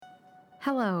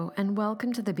Hello, and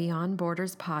welcome to the Beyond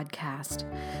Borders podcast,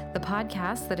 the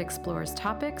podcast that explores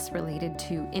topics related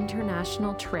to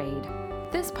international trade.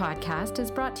 This podcast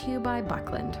is brought to you by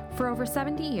Buckland. For over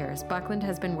 70 years, Buckland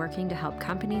has been working to help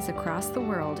companies across the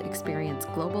world experience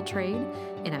global trade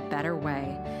in a better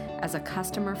way. As a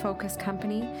customer-focused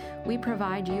company, we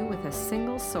provide you with a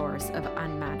single source of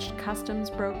unmatched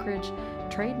customs brokerage,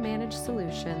 trade managed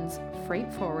solutions,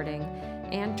 freight forwarding,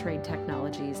 and trade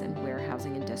technologies and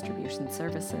warehousing and distribution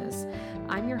services.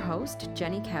 I'm your host,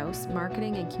 Jenny Kaus,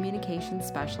 Marketing and Communications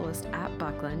Specialist at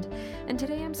Buckland, and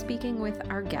today I'm speaking with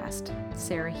our guest,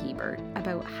 Sarah Hebert,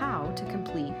 about how to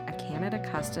complete a Canada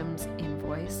Customs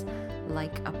invoice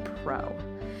like a pro.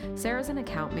 Sarah's an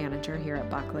account manager here at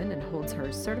Buckland and holds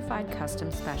her Certified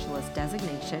Customs Specialist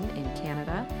designation in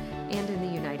Canada and in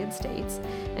the United States,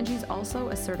 and she's also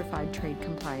a Certified Trade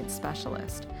Compliance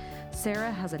Specialist.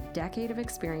 Sarah has a decade of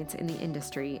experience in the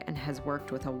industry and has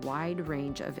worked with a wide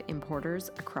range of importers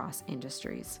across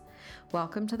industries.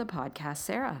 Welcome to the podcast,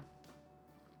 Sarah.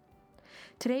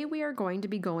 Today we are going to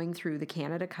be going through the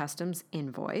Canada Customs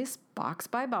invoice, box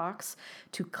by box,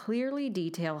 to clearly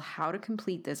detail how to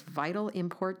complete this vital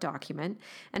import document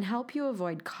and help you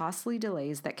avoid costly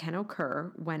delays that can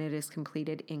occur when it is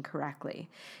completed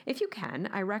incorrectly. If you can,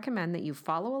 I recommend that you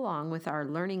follow along with our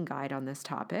learning guide on this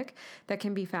topic that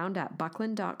can be found at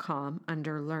buckland.com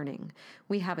under Learning.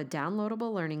 We have a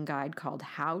downloadable learning guide called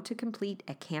How to Complete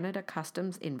a Canada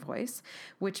Customs Invoice,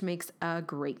 which makes a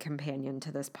great companion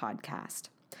to this podcast.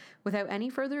 Without any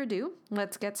further ado,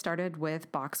 let's get started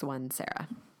with box one, Sarah.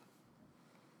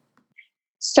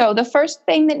 So the first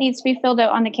thing that needs to be filled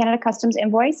out on the Canada Customs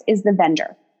invoice is the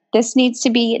vendor. This needs to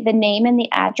be the name and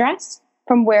the address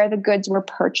from where the goods were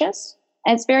purchased.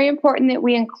 And it's very important that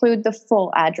we include the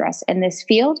full address in this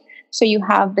field. So you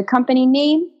have the company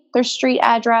name, their street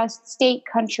address, state,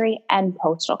 country, and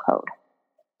postal code.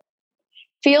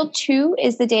 Field 2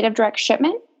 is the date of direct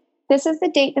shipment. This is the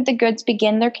date that the goods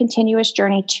begin their continuous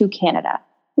journey to Canada.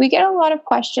 We get a lot of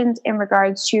questions in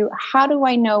regards to how do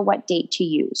I know what date to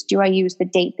use? Do I use the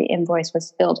date the invoice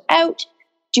was filled out?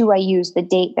 Do I use the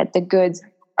date that the goods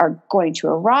are going to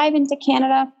arrive into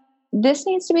Canada? This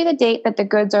needs to be the date that the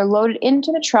goods are loaded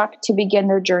into the truck to begin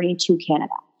their journey to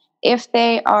Canada. If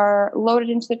they are loaded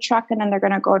into the truck and then they're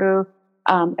going to go to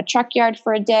a truck yard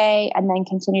for a day and then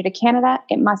continue to Canada,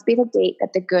 it must be the date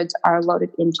that the goods are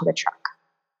loaded into the truck.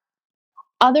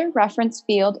 Other reference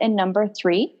field in number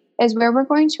 3 is where we're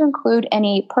going to include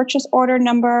any purchase order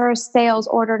number, sales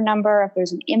order number, if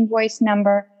there's an invoice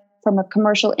number from a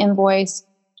commercial invoice,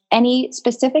 any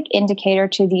specific indicator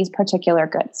to these particular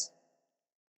goods.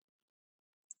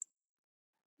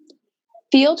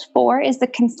 Field 4 is the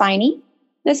consignee.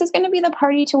 This is going to be the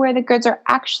party to where the goods are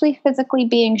actually physically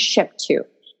being shipped to.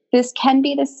 This can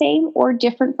be the same or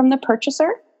different from the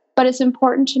purchaser, but it's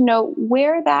important to know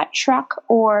where that truck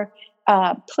or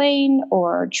plane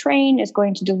or train is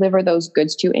going to deliver those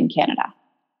goods to in Canada.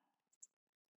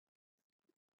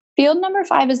 Field number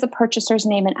 5 is the purchaser's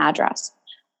name and address.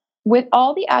 With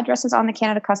all the addresses on the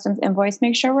Canada Customs invoice,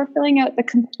 make sure we're filling out the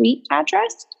complete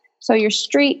address. So your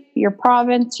street, your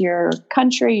province, your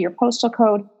country, your postal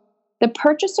code. The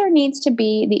purchaser needs to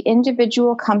be the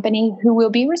individual company who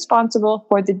will be responsible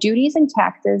for the duties and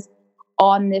taxes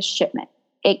on this shipment.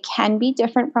 It can be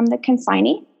different from the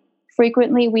consignee.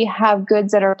 Frequently, we have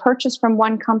goods that are purchased from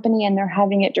one company and they're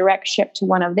having it direct shipped to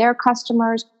one of their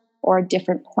customers or a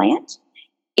different plant.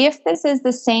 If this is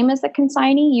the same as the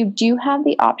consignee, you do have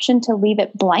the option to leave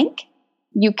it blank.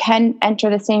 You can enter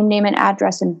the same name and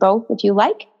address in both if you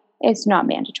like. It's not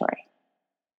mandatory.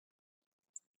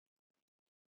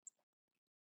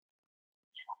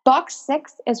 Box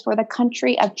 6 is for the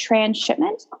country of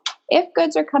transshipment. If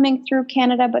goods are coming through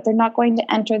Canada, but they're not going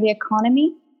to enter the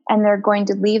economy, and they're going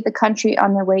to leave the country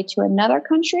on their way to another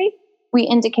country, we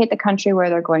indicate the country where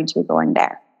they're going to be going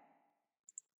there.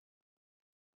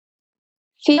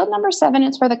 Field number 7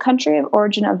 is for the country of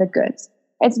origin of the goods.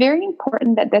 It's very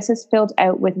important that this is filled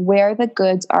out with where the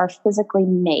goods are physically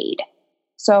made.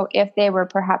 So if they were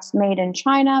perhaps made in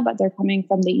China, but they're coming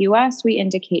from the US, we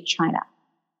indicate China.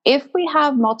 If we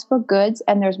have multiple goods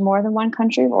and there's more than one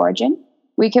country of origin,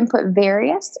 we can put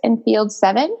various in field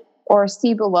 7 or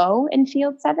see below in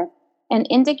field 7 and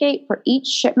indicate for each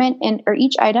shipment or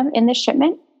each item in the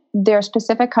shipment their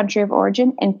specific country of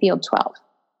origin in field 12.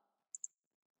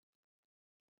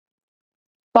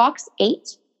 Box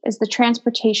 8 is the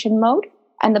transportation mode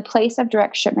and the place of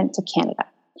direct shipment to Canada.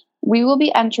 We will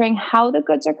be entering how the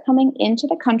goods are coming into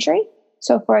the country.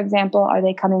 So for example, are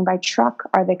they coming by truck?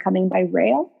 Are they coming by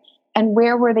rail? And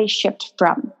where were they shipped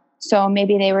from? So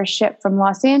maybe they were shipped from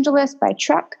Los Angeles by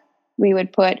truck. We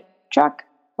would put truck,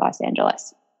 Los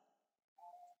Angeles.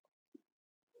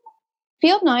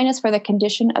 Field 9 is for the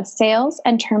condition of sales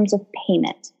and terms of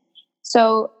payment.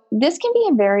 So this can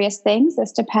be various things.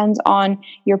 This depends on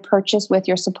your purchase with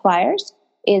your suppliers.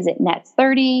 Is it net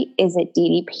 30? Is it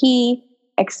DDP,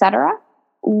 etc.?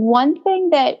 One thing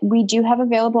that we do have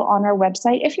available on our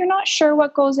website, if you're not sure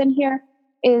what goes in here,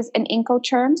 is an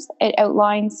Incoterms. It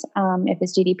outlines if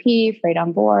it's DDP, freight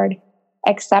on board,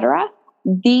 etc.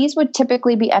 These would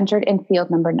typically be entered in field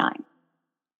number 9.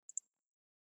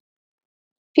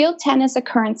 Field 10 is the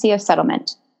currency of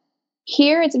settlement.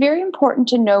 Here, it's very important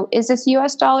to note, is this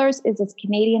US dollars? Is this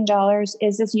Canadian dollars?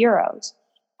 Is this euros?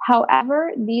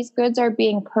 However, these goods are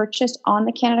being purchased on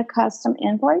the Canada Customs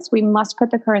invoice. We must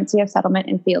put the currency of settlement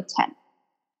in field 10.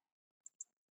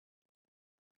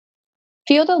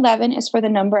 Field 11 is for the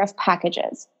number of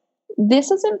packages.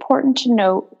 This is important to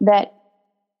note that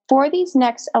for these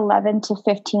next 11 to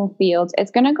 15 fields,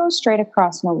 it's going to go straight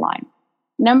across no line.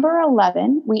 Number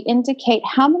 11, we indicate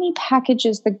how many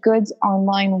packages the goods on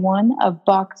line 1 of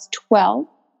box 12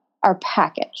 are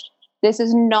packaged. This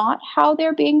is not how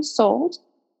they're being sold,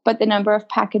 but the number of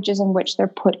packages in which they're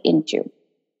put into.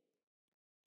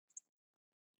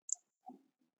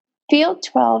 Field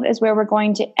 12 is where we're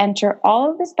going to enter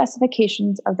all of the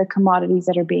specifications of the commodities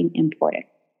that are being imported.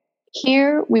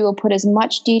 Here, we will put as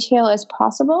much detail as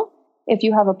possible. If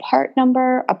you have a part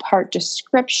number, a part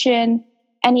description,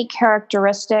 any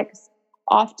characteristics,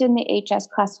 often the HS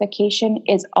classification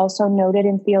is also noted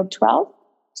in field 12.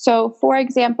 So, for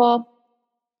example,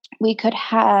 we could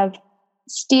have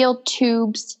steel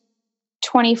tubes,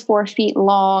 24 feet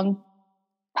long,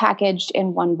 packaged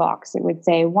in one box. It would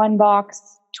say one box,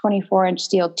 24-inch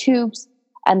steel tubes,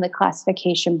 and the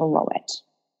classification below it.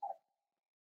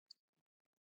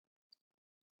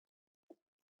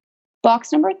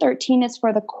 Box number 13 is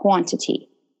for the quantity.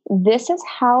 This is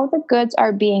how the goods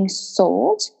are being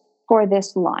sold for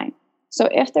this line. So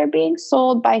if they're being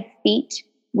sold by feet,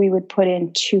 we would put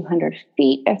in 200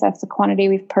 feet if that's the quantity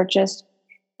we've purchased.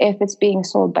 If it's being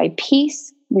sold by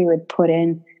piece, we would put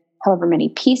in however many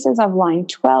pieces of line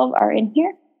 12 are in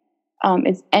here.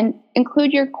 And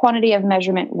include your quantity of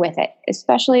measurement with it,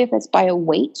 especially if it's by a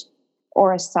weight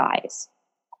or a size.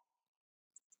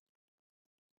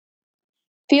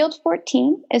 Field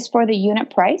 14 is for the unit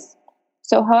price.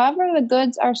 So however the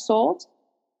goods are sold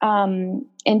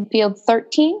in field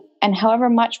 13 and however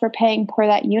much we're paying per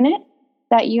that unit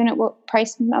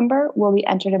price number will be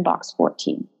entered in box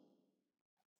 14.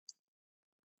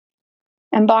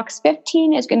 And box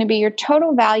 15 is going to be your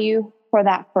total value for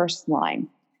that first line.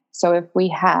 So if we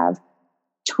have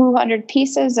 200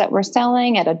 pieces that we're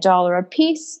selling at $1 a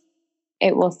piece,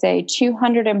 it will say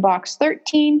 200 in box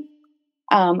 13,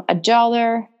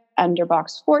 $1 under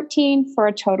box 14 for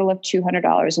a total of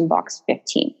 $200 in box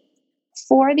 15.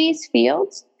 For these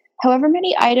fields, however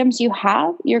many items you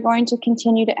have, you're going to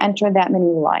continue to enter that many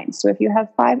lines. So if you have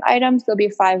 5 items, there'll be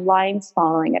 5 lines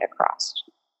following it across.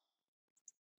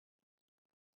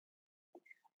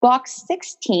 Box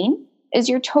 16 is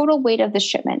your total weight of the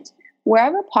shipment.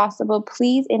 Wherever possible,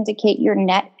 please indicate your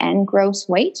net and gross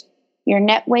weight. Your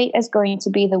net weight is going to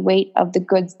be the weight of the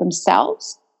goods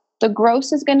themselves. The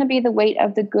gross is going to be the weight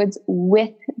of the goods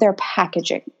with their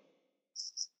packaging.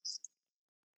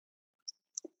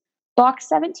 Box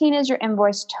 17 is your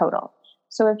invoice total.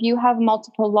 So if you have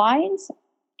multiple lines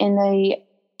in the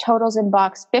totals in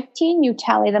box 15, you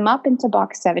tally them up into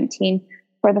box 17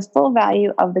 for the full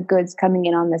value of the goods coming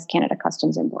in on this Canada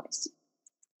Customs invoice.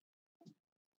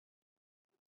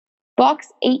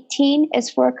 Box 18 is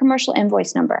for a commercial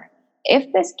invoice number.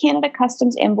 If this Canada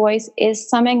Customs invoice is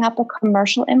summing up a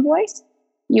commercial invoice,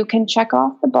 you can check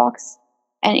off the box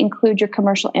and include your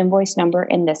commercial invoice number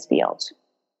in this field.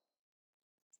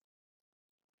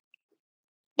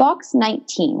 Box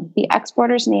 19, the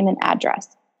exporter's name and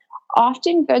address.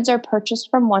 Often goods are purchased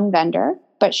from one vendor,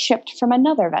 but shipped from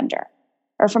another vendor,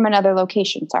 or from another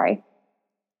location, sorry.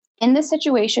 In the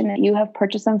situation that you have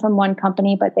purchased them from one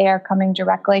company, but they are coming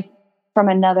directly from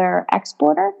another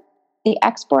exporter, the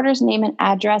exporter's name and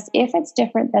address, if it's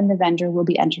different than the vendor, will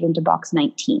be entered into box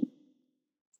 19.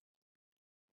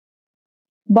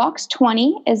 Box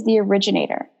 20 is the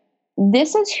originator.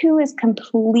 This is who is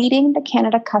completing the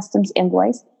Canada Customs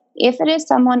invoice if it is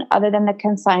someone other than the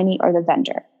consignee or the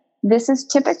vendor. This is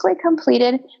typically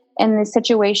completed in the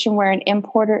situation where an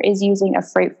importer is using a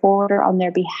freight forwarder on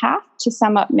their behalf to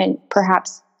sum up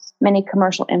perhaps many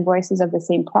commercial invoices of the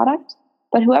same product.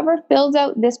 But whoever fills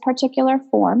out this particular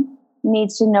form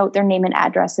needs to note their name and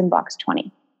address in box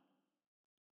 20.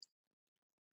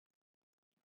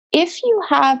 If you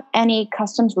have any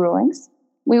customs rulings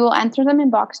We will enter them in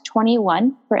box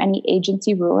 21 for any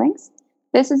agency rulings.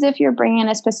 This is if you're bringing in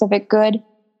a specific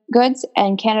goods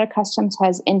and Canada Customs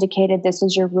has indicated this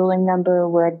is your ruling number.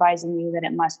 We're advising you that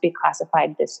it must be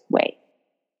classified this way.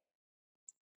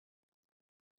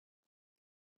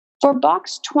 For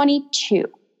box 22,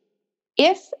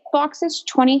 if boxes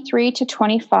 23 to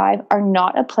 25 are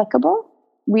not applicable,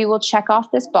 we will check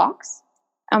off this box,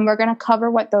 and we're going to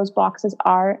cover what those boxes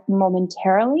are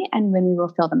momentarily and when we will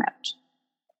fill them out.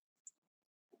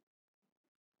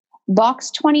 Box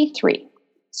 23.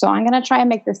 So I'm going to try and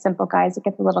make this simple, guys. It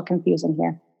gets a little confusing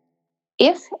here.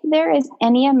 If there is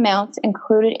any amounts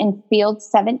included in field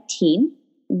 17,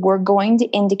 we're going to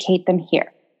indicate them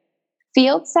here.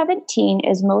 Field 17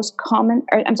 is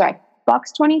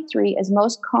box 23 is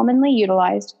most commonly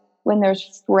utilized when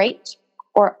there's freight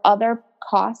or other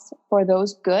costs for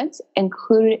those goods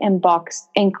included in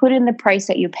the price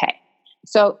that you pay.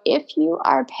 So if you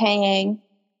are paying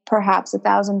perhaps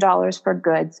 $1,000 for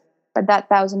goods, but that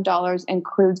 $1,000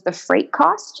 includes the freight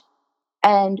cost,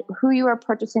 and who you are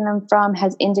purchasing them from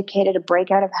has indicated a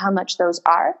breakout of how much those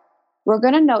are, we're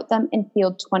going to note them in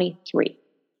field 23.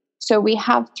 So we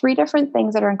have 3 different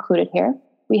things that are included here.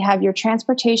 We have your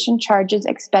transportation charges,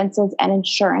 expenses, and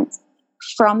insurance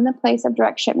from the place of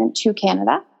direct shipment to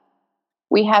Canada.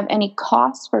 We have any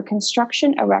costs for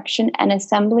construction, erection, and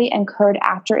assembly incurred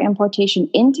after importation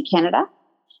into Canada.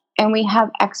 And we have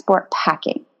export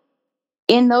packing.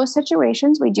 In those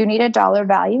situations, we do need a dollar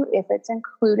value if it's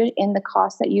included in the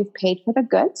cost that you've paid for the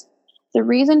goods. The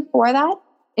reason for that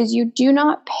is you do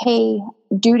not pay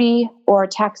duty or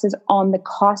taxes on the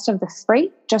cost of the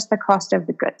freight, just the cost of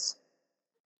the goods.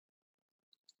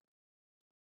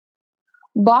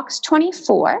 Box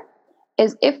 24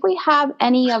 is if we have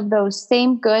any of those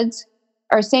same goods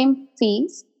or same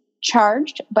fees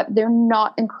charged, but they're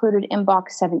not included in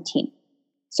box 17.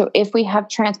 So if we have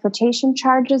transportation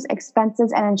charges,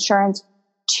 expenses, and insurance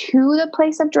to the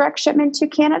place of direct shipment to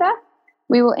Canada,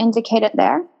 we will indicate it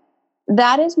there.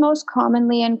 That is most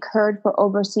commonly incurred for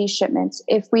overseas shipments.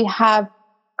 If we have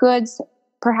goods,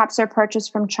 perhaps they're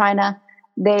purchased from China,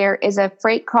 there is a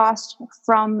freight cost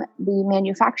from the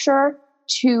manufacturer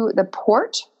to the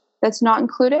port that's not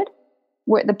included,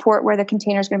 the port where the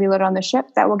container is going to be loaded on the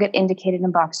ship, that will get indicated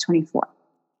in box 24.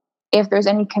 If there's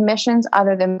any commissions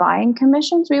other than buying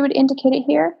commissions, we would indicate it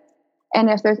here. And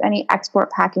if there's any export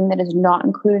packing that is not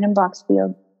included in box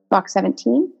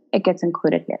 17, it gets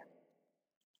included here.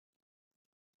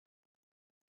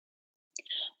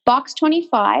 Box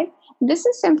 25, this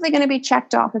is simply going to be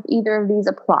checked off if either of these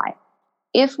apply.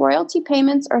 If royalty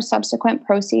payments or subsequent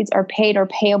proceeds are paid or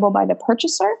payable by the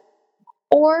purchaser,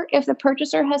 or if the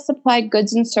purchaser has supplied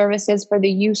goods and services for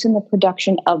the use in the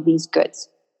production of these goods.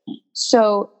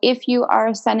 So if you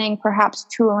are sending perhaps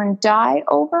tool and die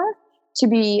over to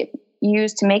be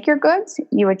used to make your goods,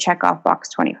 you would check off box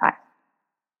 25.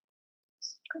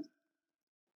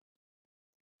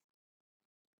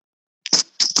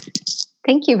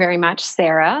 Thank you very much,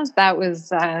 Sarah. That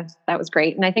was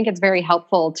great. And I think it's very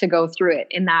helpful to go through it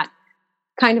in that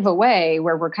kind of a way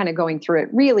where we're kind of going through it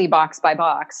really box by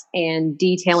box and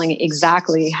detailing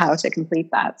exactly how to complete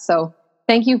that. So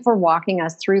thank you for walking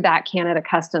us through that Canada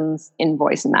Customs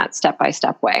invoice in that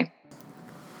step-by-step way.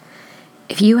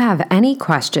 If you have any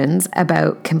questions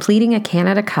about completing a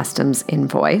Canada Customs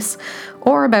invoice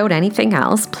or about anything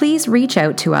else, please reach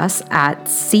out to us at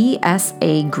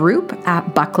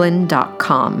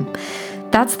csagroup@buckland.com.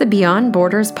 That's the Beyond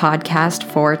Borders podcast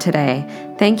for today.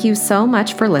 Thank you so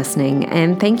much for listening,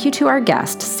 and thank you to our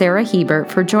guest, Sarah Hebert,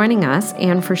 for joining us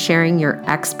and for sharing your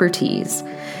expertise.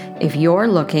 If you're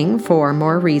looking for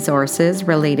more resources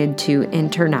related to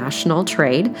international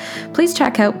trade, please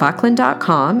check out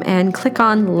buckland.com and click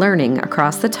on Learning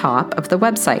across the top of the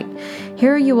website.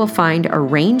 Here you will find a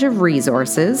range of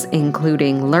resources,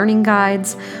 including learning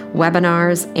guides,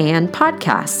 webinars, and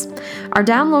podcasts. Our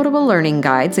downloadable learning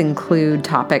guides include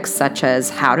topics such as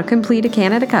how to complete a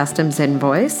Canada Customs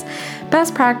invoice,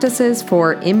 best practices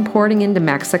for importing into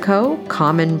Mexico,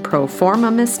 common pro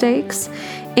forma mistakes,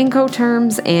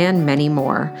 Incoterms, and many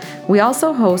more. We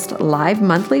also host live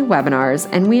monthly webinars,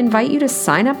 and we invite you to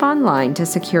sign up online to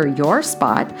secure your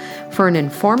spot for an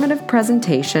informative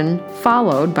presentation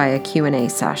followed by a Q&A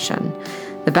session.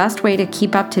 The best way to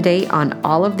keep up to date on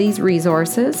all of these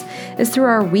resources is through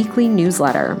our weekly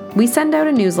newsletter. We send out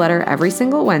a newsletter every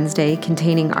single Wednesday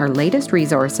containing our latest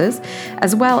resources,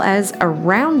 as well as a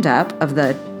roundup of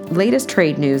the latest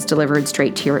trade news delivered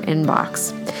straight to your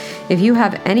inbox. If you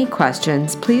have any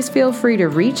questions, please feel free to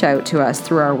reach out to us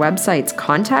through our website's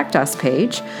Contact Us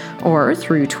page, or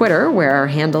through Twitter, where our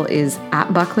handle is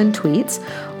 @BucklandTweets,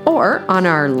 or on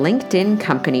our LinkedIn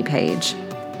company page.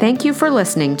 Thank you for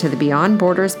listening to the Beyond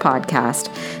Borders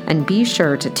podcast, and be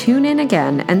sure to tune in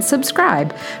again and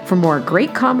subscribe for more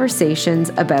great conversations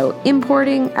about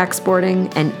importing, exporting,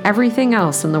 and everything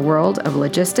else in the world of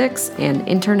logistics and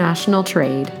international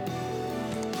trade.